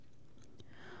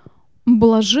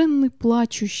Блаженны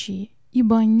плачущие,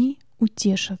 ибо они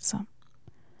утешатся.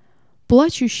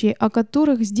 Плачущие, о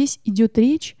которых здесь идет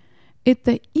речь,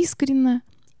 это искренно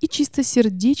и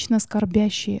чистосердечно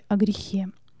скорбящие о грехе.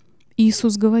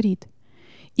 Иисус говорит: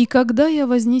 «И когда я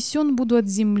вознесен буду от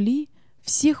земли,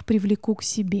 всех привлеку к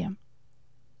себе».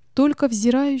 Только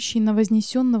взирающий на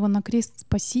вознесенного на крест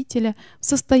Спасителя в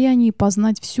состоянии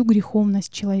познать всю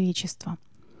греховность человечества.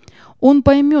 Он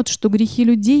поймет, что грехи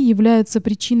людей являются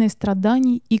причиной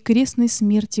страданий и крестной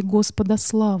смерти Господа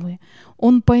славы.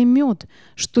 Он поймет,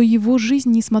 что его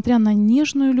жизнь, несмотря на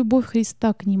нежную любовь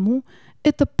Христа к нему,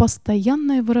 это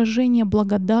постоянное выражение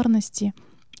благодарности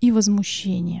и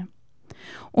возмущения.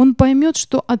 Он поймет,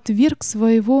 что отверг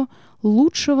своего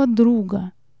лучшего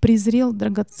друга, презрел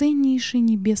драгоценнейший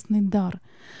небесный дар,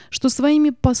 что своими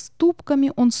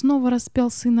поступками он снова распял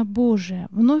Сына Божия,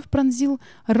 вновь пронзил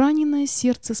раненое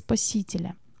сердце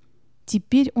Спасителя.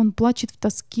 Теперь он плачет в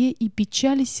тоске и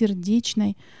печали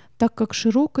сердечной, так как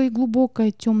широкая и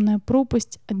глубокая темная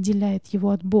пропасть отделяет его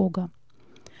от Бога.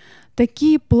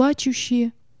 Такие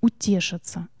плачущие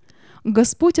утешатся.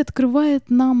 Господь открывает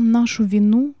нам нашу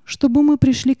вину, чтобы мы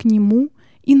пришли к Нему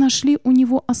и нашли у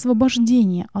Него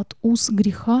освобождение от уз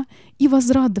греха и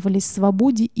возрадовались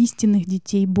свободе истинных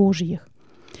детей Божьих.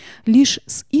 Лишь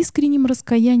с искренним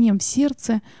раскаянием в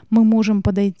сердце мы можем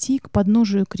подойти к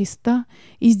подножию креста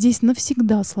и здесь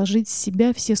навсегда сложить с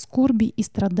себя все скорби и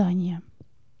страдания.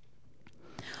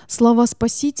 Слова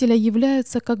Спасителя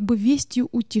являются как бы вестью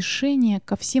утешения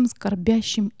ко всем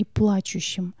скорбящим и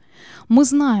плачущим. Мы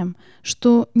знаем,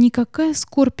 что никакая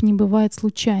скорбь не бывает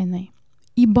случайной,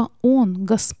 ибо Он,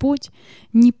 Господь,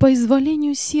 не по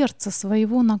изволению сердца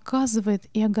своего наказывает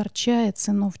и огорчает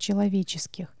сынов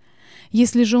человеческих.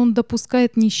 Если же Он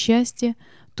допускает несчастье,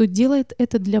 то делает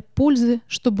это для пользы,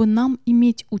 чтобы нам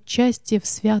иметь участие в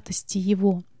святости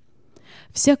Его.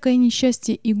 Всякое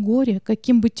несчастье и горе,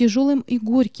 каким бы тяжелым и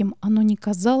горьким оно ни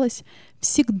казалось,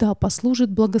 всегда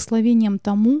послужит благословением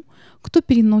тому, кто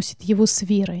переносит его с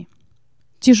верой.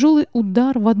 Тяжелый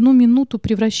удар, в одну минуту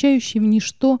превращающий в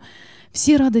ничто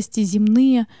все радости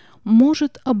земные,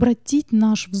 может обратить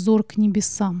наш взор к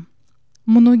небесам.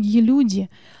 Многие люди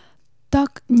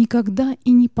так никогда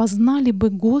и не познали бы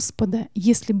Господа,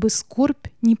 если бы скорбь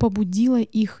не побудила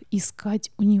их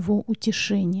искать у Него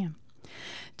утешения.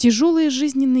 Тяжелые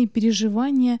жизненные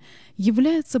переживания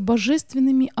являются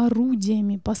божественными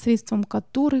орудиями, посредством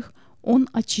которых Он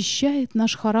очищает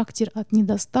наш характер от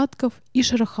недостатков и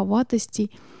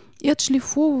шероховатостей и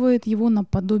отшлифовывает его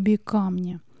наподобие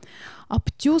камня.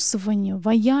 Обтесывание,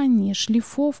 ваяние,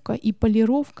 шлифовка и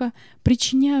полировка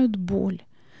причиняют боль,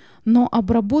 но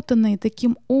обработанные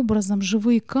таким образом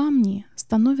живые камни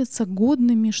становятся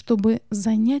годными, чтобы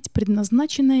занять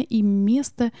предназначенное им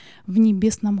место в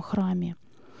небесном храме.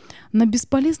 На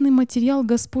бесполезный материал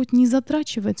Господь не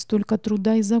затрачивает столько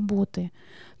труда и заботы.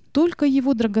 Только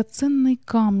Его драгоценные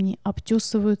камни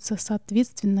обтесываются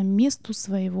соответственно месту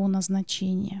своего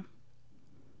назначения.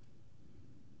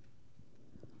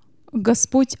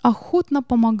 Господь охотно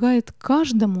помогает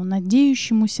каждому,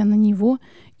 надеющемуся на Него,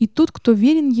 и тот, кто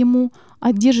верен Ему,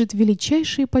 одержит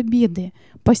величайшие победы,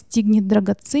 постигнет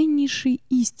драгоценнейшие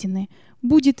истины,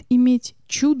 будет иметь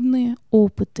чудные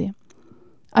опыты.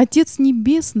 Отец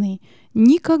Небесный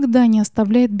никогда не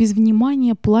оставляет без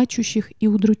внимания плачущих и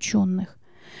удрученных.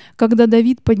 Когда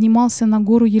Давид поднимался на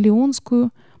гору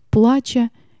Елеонскую, плача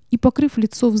и покрыв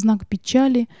лицо в знак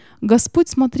печали, Господь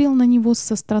смотрел на него с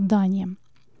состраданием.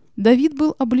 Давид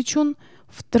был облечен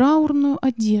в траурную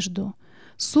одежду,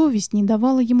 совесть не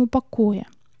давала ему покоя.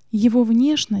 Его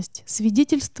внешность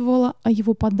свидетельствовала о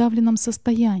его подавленном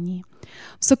состоянии.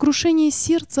 В сокрушении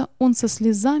сердца он со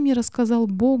слезами рассказал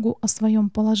Богу о своем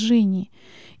положении,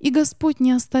 и Господь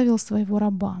не оставил своего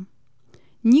раба.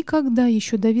 Никогда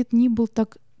еще Давид не был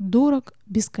так дорог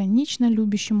бесконечно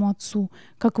любящему Отцу,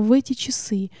 как в эти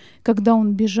часы, когда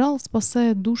он бежал,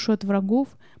 спасая душу от врагов,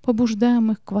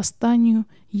 побуждаемых к восстанию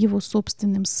его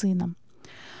собственным сыном.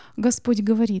 Господь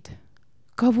говорит: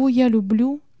 «Кого я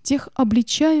люблю, тех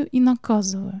обличаю и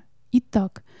наказываю.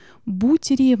 Итак,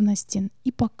 будь ревностен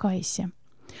и покайся».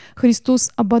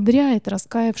 Христос ободряет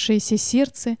раскаявшееся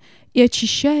сердце и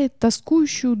очищает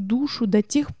тоскующую душу до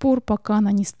тех пор, пока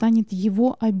она не станет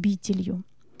Его обителью.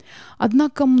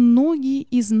 Однако многие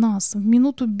из нас в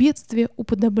минуту бедствия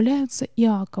уподобляются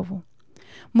Иакову.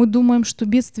 Мы думаем, что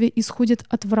бедствия исходят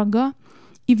от врага,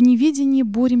 и в неведении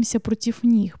боремся против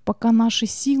них, пока наши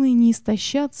силы не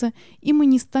истощатся, и мы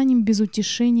не станем без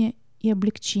утешения и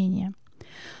облегчения.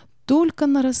 Только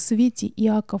на рассвете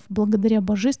Иаков, благодаря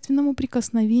божественному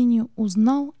прикосновению,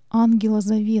 узнал ангела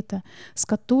завета, с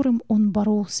которым он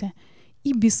боролся,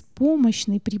 и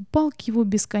беспомощный припал к его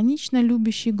бесконечно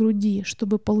любящей груди,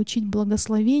 чтобы получить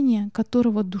благословение,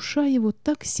 которого душа его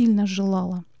так сильно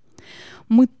желала.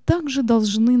 Мы также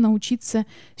должны научиться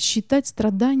считать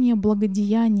страдания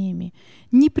благодеяниями,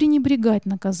 не пренебрегать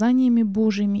наказаниями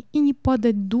Божьими и не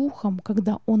падать духом,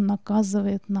 когда Он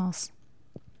наказывает нас.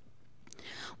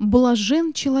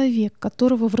 Блажен человек,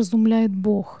 которого вразумляет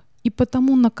Бог, и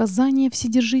потому наказание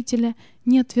Вседержителя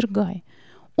не отвергай.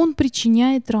 Он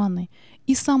причиняет раны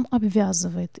и сам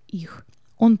обвязывает их.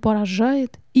 Он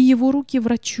поражает, и его руки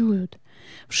врачуют.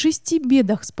 В 6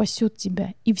 бедах спасет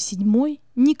тебя, и в 7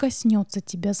 не коснется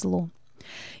тебя зло.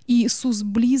 Иисус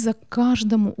близок к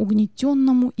каждому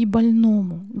угнетенному и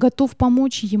больному, готов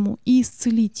помочь ему и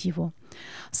исцелить его.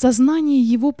 Сознание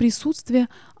Его присутствия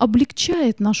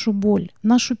облегчает нашу боль,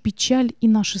 нашу печаль и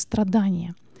наши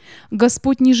страдания.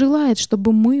 Господь не желает,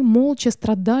 чтобы мы молча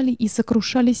страдали и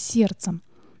сокрушались сердцем.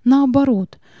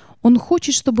 Наоборот, Он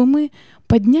хочет, чтобы мы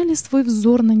подняли свой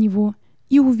взор на Него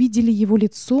и увидели Его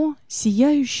лицо,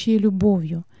 сияющее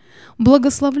любовью.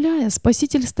 Благословляя,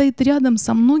 Спаситель стоит рядом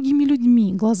со многими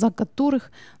людьми, глаза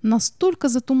которых настолько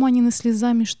затуманены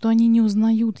слезами, что они не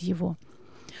узнают Его.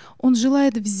 Он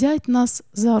желает взять нас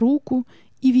за руку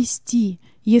и вести,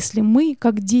 если мы,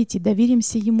 как дети,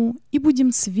 доверимся Ему и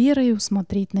будем с верою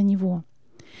смотреть на Него.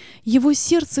 Его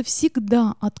сердце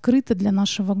всегда открыто для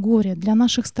нашего горя, для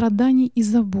наших страданий и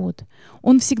забот.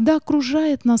 Он всегда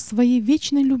окружает нас своей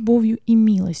вечной любовью и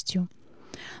милостью.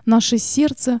 Наше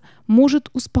сердце может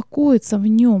успокоиться в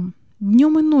Нем.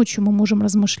 Днем и ночью мы можем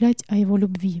размышлять о Его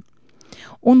любви.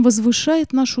 Он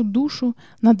возвышает нашу душу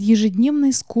над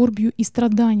ежедневной скорбью и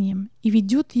страданием и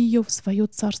ведет ее в свое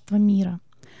царство мира.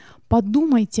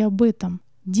 Подумайте об этом,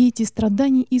 дети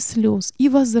страданий и слез, и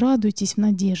возрадуйтесь в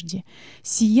надежде.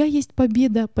 Сия есть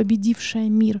победа, победившая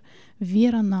мир,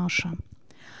 вера наша.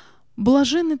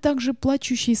 Блаженны также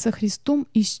плачущие со Христом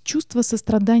из чувства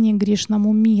сострадания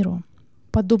грешному миру.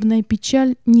 Подобная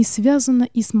печаль не связана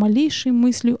и с малейшей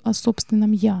мыслью о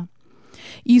собственном «я».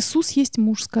 Иисус есть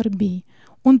муж скорбей.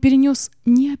 Он перенес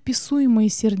неописуемые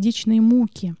сердечные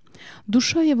муки.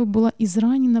 Душа его была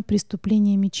изранена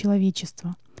преступлениями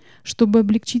человечества. Чтобы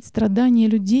облегчить страдания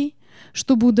людей,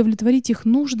 чтобы удовлетворить их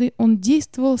нужды, он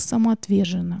действовал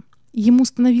самоотверженно. Ему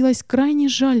становилось крайне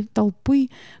жаль толпы,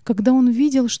 когда он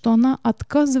видел, что она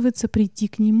отказывается прийти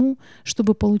к нему,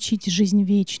 чтобы получить жизнь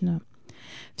вечную.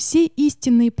 Все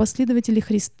истинные последователи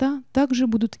Христа также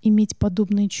будут иметь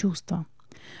подобные чувства.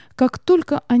 Как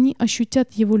только они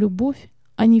ощутят Его любовь,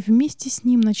 они вместе с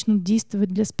Ним начнут действовать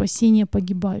для спасения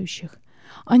погибающих.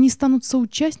 Они станут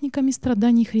соучастниками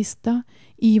страданий Христа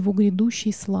и Его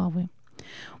грядущей славы.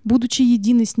 Будучи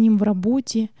едины с Ним в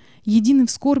работе, едины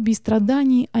в скорби и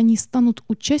страдании, они станут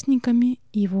участниками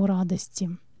Его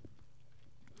радости.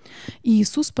 И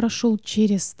Иисус прошел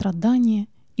через страдания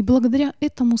и благодаря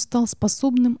этому стал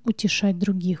способным утешать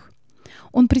других.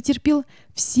 Он претерпел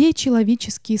все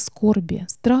человеческие скорби,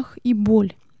 страх и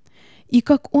боль. И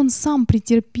как Он сам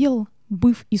претерпел,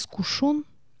 быв искушен,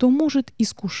 то может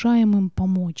искушаемым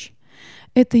помочь.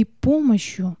 Этой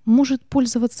помощью может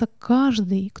пользоваться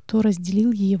каждый, кто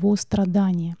разделил Его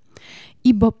страдания.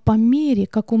 Ибо по мере,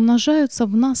 как умножаются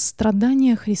в нас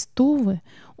страдания Христовы,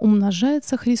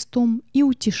 умножается Христом и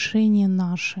утешение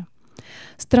наше.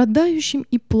 Страдающим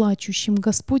и плачущим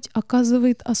Господь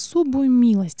оказывает особую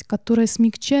милость, которая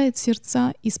смягчает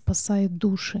сердца и спасает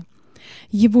души.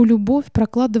 Его любовь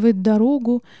прокладывает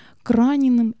дорогу к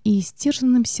раненым и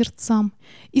истерзанным сердцам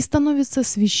и становится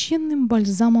священным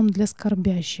бальзамом для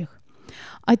скорбящих.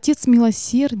 Отец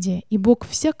милосердия и Бог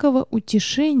всякого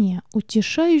утешения,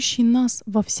 утешающий нас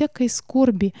во всякой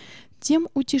скорби тем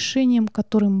утешением,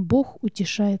 которым Бог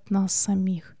утешает нас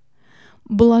самих.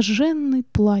 Блаженны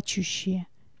плачущие,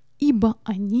 ибо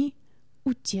они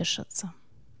утешатся.